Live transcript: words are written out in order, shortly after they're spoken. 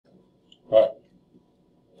Right.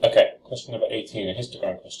 Okay, question number 18, a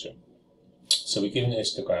histogram question. So we're given a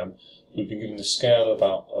histogram, we've been given the scale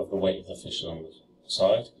of the weight of the fish along the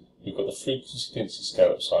side. We've got the frequency density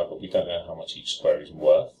scale upside, but we don't know how much each square is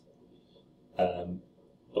worth.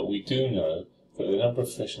 But we do know that the number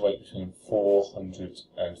of fish weigh between 400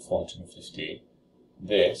 and 450.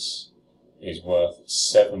 This is worth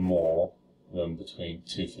 7 more than between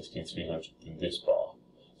 250 and 300 in this bar.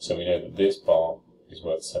 So we know that this bar is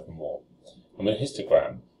worth 7 more. And with a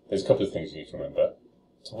histogram, there's a couple of things you need to remember.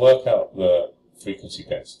 To work out the frequency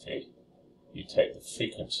density, you take the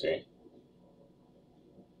frequency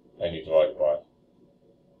and you divide it by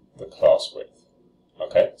the class width.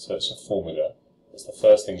 Okay, so that's your formula. That's the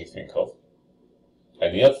first thing you think of.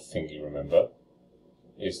 And the other thing you remember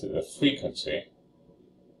is that the frequency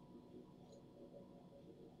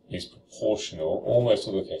is proportional, almost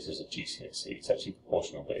all the cases of GCSE, it's actually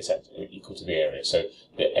proportional, but it's actually equal to the area. So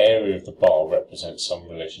the area of the bar represents some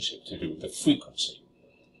relationship to do with the frequency.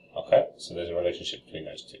 Okay, so there's a relationship between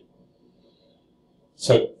those two.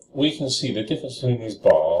 So we can see the difference between these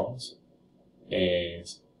bars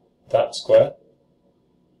is that square,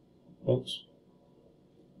 oops,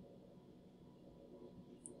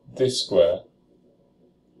 this square,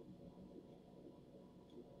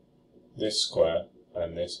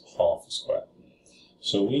 and this half a square.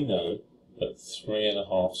 So we know that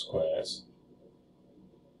 3½ squares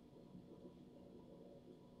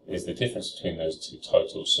is the difference between those two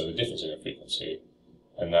totals, so the difference in the frequency,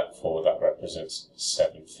 and therefore that represents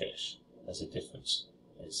 7 fish, as the difference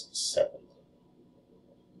is 7.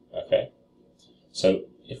 Okay? So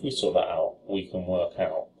if we sort that out, we can work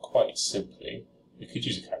out quite simply, we could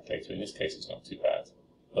use a calculator, in this case it's not too bad,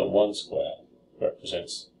 that 1 square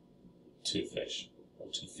represents 2 fish, or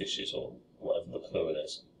 2 fishes, or whatever the plural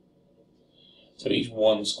is. So each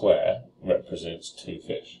 1 square represents 2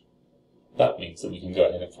 fish. That means that we can go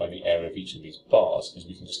ahead and find the area of each of these bars, because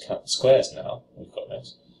we can just count the squares now. We've got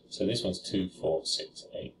this. So this one's 2, 4, 6,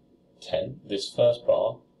 8, 10. This first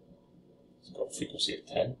bar has got a frequency of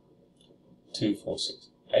 10. 2, 4, 6,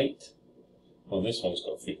 8. Well, this one's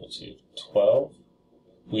got a frequency of 12.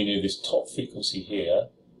 We knew this top frequency here,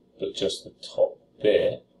 but just the top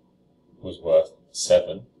bit was worth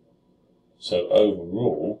 7. So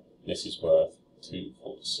overall, this is worth 2,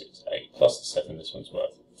 4, 6, 8 plus the 7. This one's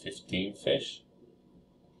worth 15 fish.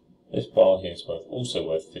 This bar here is also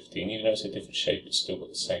worth 15. Even though it's a different shape, it's still got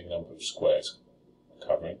the same number of squares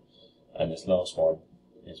covering. And this last one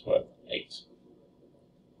is worth 8.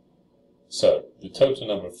 So the total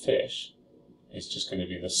number of fish is just going to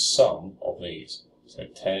be the sum of these. So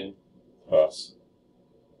 10 plus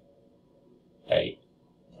 8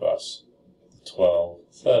 plus the 12,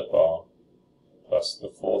 third bar, plus the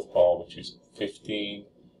fourth bar, which is 15,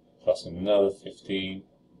 plus another 15,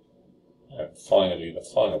 and finally the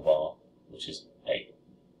final bar, which is 8.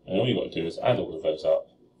 And all you've got to do is add all of those up,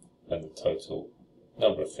 and the total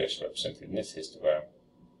number of fish represented in this histogram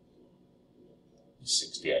is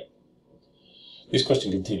 68. This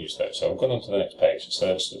question continues though, so I've gone on to the next page.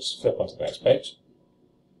 So let's flip onto the next page.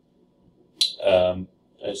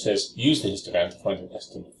 It says, use the histogram to find an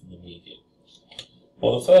estimate from the median.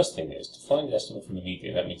 Well, the first thing is, to find the estimate from the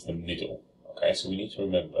median, that means the middle. Okay, so we need to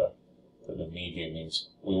remember that the median means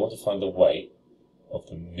we want to find the weight of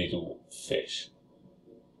the middle fish.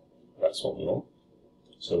 That's what we want.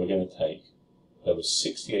 So we're going to take, there was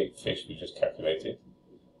 68 fish we just calculated,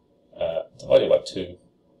 divided by 2.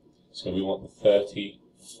 So we want the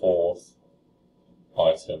 34th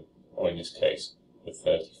item, or in this case, the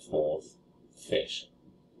 34th fish.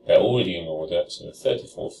 They're already in order, so the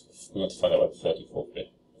 34th, we want to find out where the 34th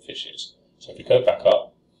fish is. So if we go back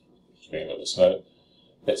up, it's being a little bit slow,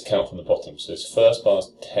 let's count from the bottom. So this first bar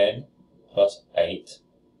is 10 plus 8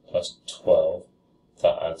 plus 12.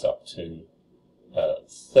 That adds up to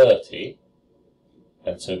 30.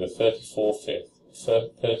 And so the 34th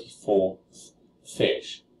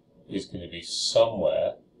fish is going to be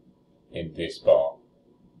somewhere in this bar.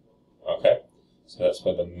 Okay? So that's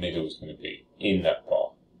where the middle is going to be, in that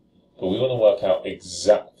bar. But we want to work out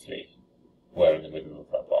exactly where in the middle of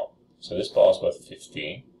that bar. So this bar is worth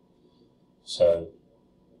 15. So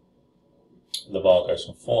the bar goes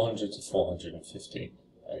from 400 to 450,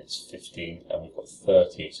 and it's 15, and we've got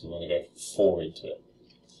 30, so we want to go 4 into it.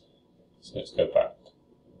 So let's go back.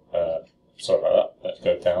 Sorry about that. Let's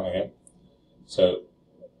go down again. So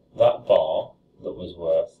that bar that was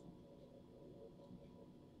worth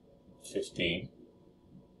 15,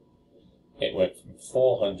 it went from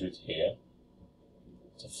 400 here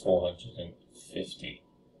to 450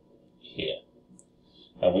 here.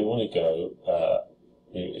 And we want to go,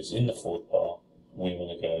 it's in the fourth bar, we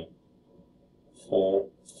want to go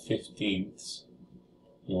 4/15ths.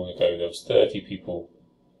 We want to go, there was 30 people,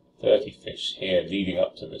 30 fish here leading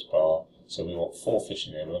up to this bar, so we want 4 fish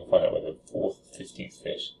in there. We're going to find out whether 4/15th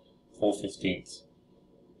fish, 4/15th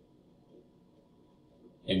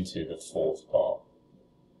into the 4th bar.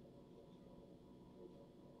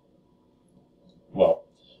 Well,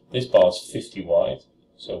 this bar is 50 wide,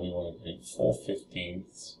 so we want to do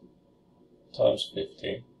 4/15ths times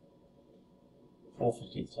 50.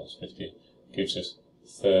 4/15 times 50 gives us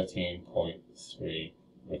 13.3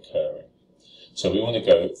 recurring. So we want to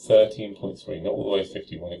go 13.3, not all the way to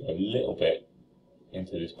 50, we want to go a little bit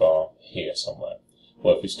into this bar here somewhere.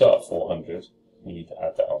 Well, if we start at 400, we need to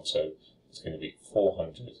add that on, so it's going to be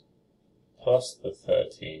 400 plus the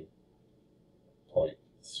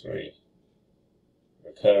 13.3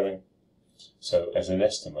 recurring. So as an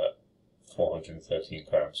estimate, 413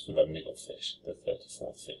 grams for the middle fish, the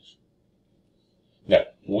 34th fish. Now,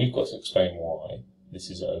 we've got to explain why this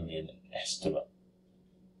is only an estimate.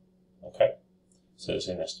 Okay? So it's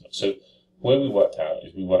an estimate. So where we worked out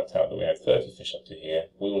is we worked out that we had 30 fish up to here.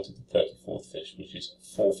 We wanted the 34th fish, which is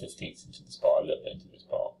 4/15ths into this bar, a little bit into this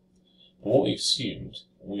bar. But what we assumed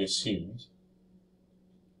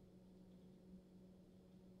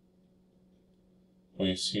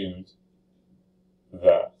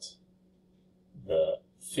that the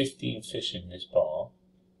 15 fish in this bar,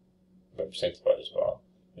 represented by this bar,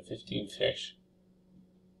 the 15 fish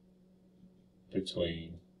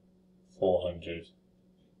between 400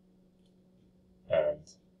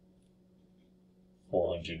 and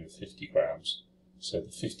 450 grams, so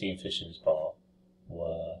the 15 fish in this bar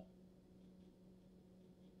were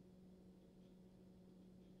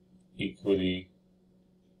equally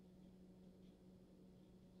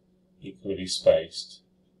spaced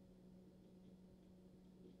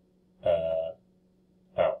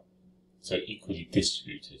out, so equally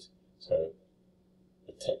distributed. So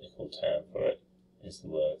the technical term for it is the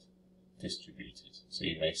word distributed. So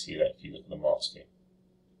you may see that if you look at the masking.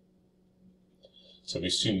 So we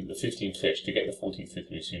assume that the 15 fish, to get the 14th fish,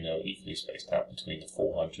 we assume they were equally spaced out between the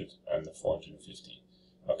 400 and the 450.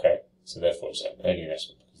 Okay, so therefore it's only an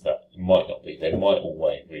estimate, because that might not be. They might all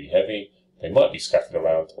weigh really heavy, they might be scattered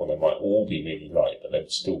around, or they might all be really light, but they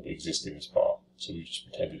would still exist in this bar. So we just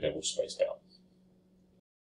pretended they're all spaced out.